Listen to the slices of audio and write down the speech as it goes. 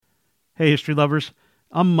Hey, history lovers.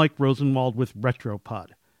 I'm Mike Rosenwald with Retropod,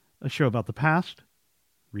 a show about the past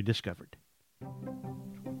rediscovered.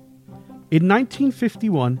 In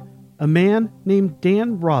 1951, a man named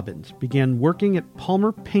Dan Robbins began working at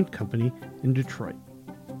Palmer Paint Company in Detroit.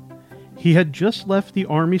 He had just left the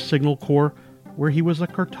Army Signal Corps, where he was a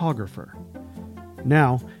cartographer.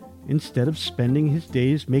 Now, instead of spending his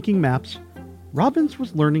days making maps, Robbins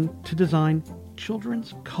was learning to design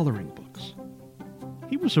children's coloring books.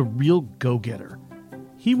 He was a real go-getter.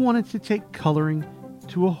 He wanted to take coloring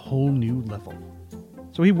to a whole new level.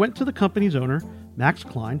 So he went to the company's owner, Max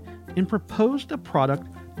Klein, and proposed a product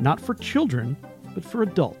not for children, but for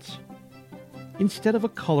adults. Instead of a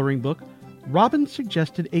coloring book, Robbins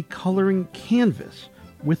suggested a coloring canvas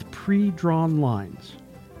with pre-drawn lines.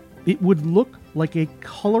 It would look like a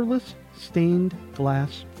colorless stained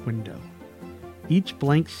glass window. Each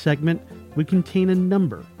blank segment would contain a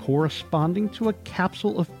number corresponding to a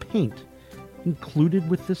capsule of paint included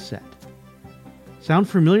with the set. Sound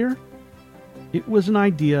familiar? It was an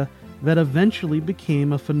idea that eventually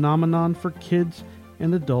became a phenomenon for kids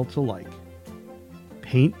and adults alike.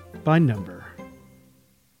 Paint by number.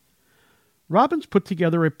 Robbins put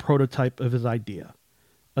together a prototype of his idea,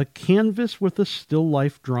 a canvas with a still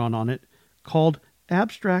life drawn on it called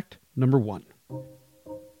Abstract Number 1.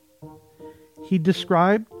 He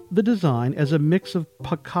described the design as a mix of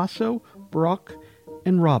Picasso, Braque,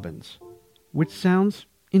 and Robbins, which sounds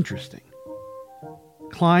interesting.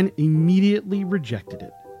 Klein immediately rejected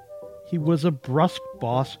it. He was a brusque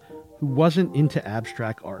boss who wasn't into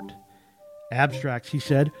abstract art. Abstracts, he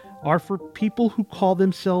said, are for people who call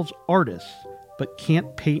themselves artists but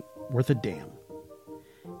can't paint worth a damn.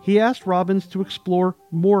 He asked Robbins to explore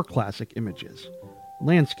more classic images,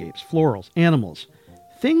 landscapes, florals, animals,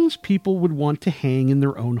 things people would want to hang in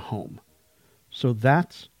their own home. So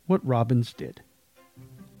that's what Robbins did.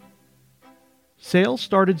 Sales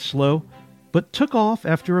started slow, but took off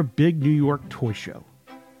after a big New York toy show.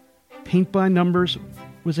 Paint by Numbers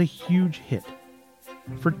was a huge hit.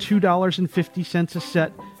 For $2.50 a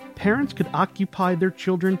set, parents could occupy their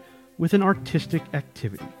children with an artistic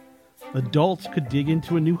activity. Adults could dig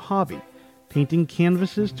into a new hobby, painting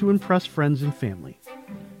canvases to impress friends and family.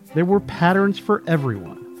 There were patterns for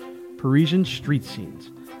everyone. Parisian street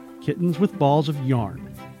scenes, kittens with balls of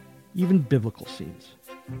yarn, even biblical scenes.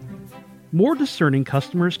 More discerning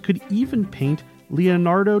customers could even paint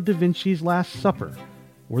Leonardo da Vinci's Last Supper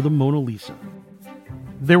or the Mona Lisa.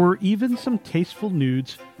 There were even some tasteful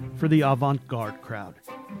nudes for the avant-garde crowd.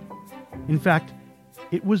 In fact,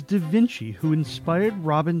 it was Da Vinci who inspired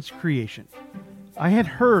Robbins' creation. I had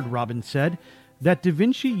heard, Robbins said, that Da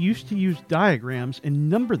Vinci used to use diagrams and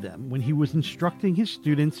number them when he was instructing his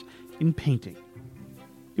students in painting.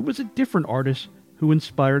 It was a different artist who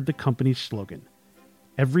inspired the company's slogan,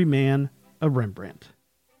 "Every man a Rembrandt."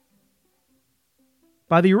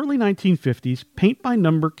 By the early 1950s, paint by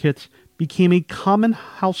number kits became a common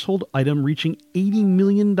household item, reaching $80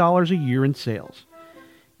 million a year in sales.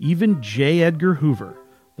 Even J. Edgar Hoover,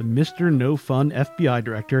 the Mr. No Fun FBI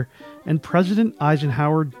director, and President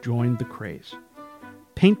Eisenhower joined the craze.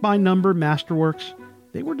 Paint by number masterworks,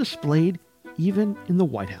 they were displayed even in the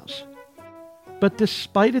White House. But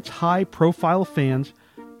despite its high-profile fans,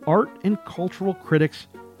 art and cultural critics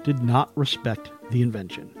did not respect the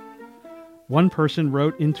invention. One person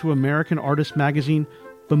wrote into American Artist magazine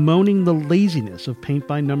bemoaning the laziness of paint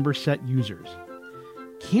by number set users.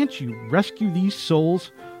 Can't you rescue these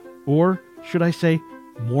souls, or should I say,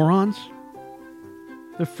 morons?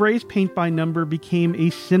 The phrase paint by number became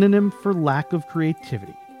a synonym for lack of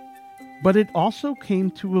creativity. But it also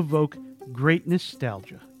came to evoke great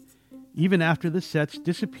nostalgia. Even after the sets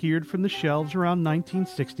disappeared from the shelves around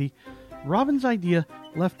 1960, Robbins' idea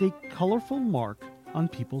left a colorful mark on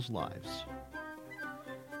people's lives.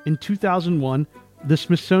 In 2001, the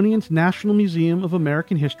Smithsonian's National Museum of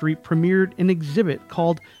American History premiered an exhibit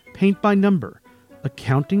called Paint by Number,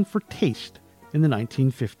 Accounting for Taste in the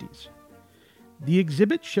 1950s. The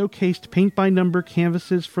exhibit showcased paint by number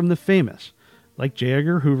canvases from the famous, like J.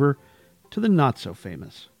 Edgar Hoover, to the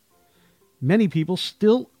not-so-famous. Many people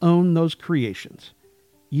still own those creations,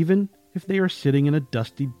 even if they are sitting in a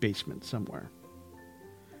dusty basement somewhere.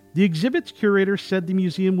 The exhibit's curator said the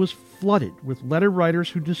museum was flooded with letter writers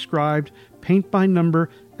who described paint by number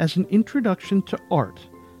as an introduction to art,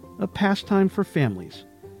 a pastime for families,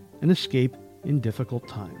 an escape in difficult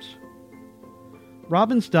times.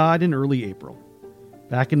 Robbins died in early April.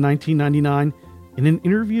 Back in 1999, in an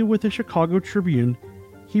interview with the Chicago Tribune,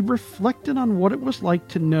 he reflected on what it was like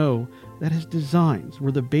to know that his designs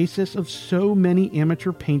were the basis of so many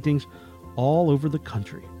amateur paintings all over the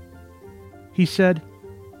country. He said,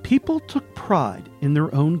 People took pride in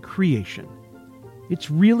their own creation.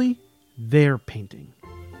 It's really their painting.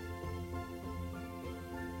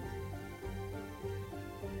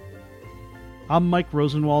 I'm Mike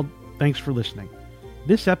Rosenwald. Thanks for listening.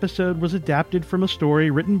 This episode was adapted from a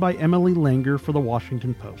story written by Emily Langer for The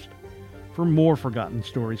Washington Post. For more forgotten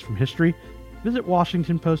stories from history, visit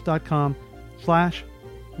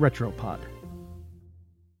WashingtonPost.com/retropod.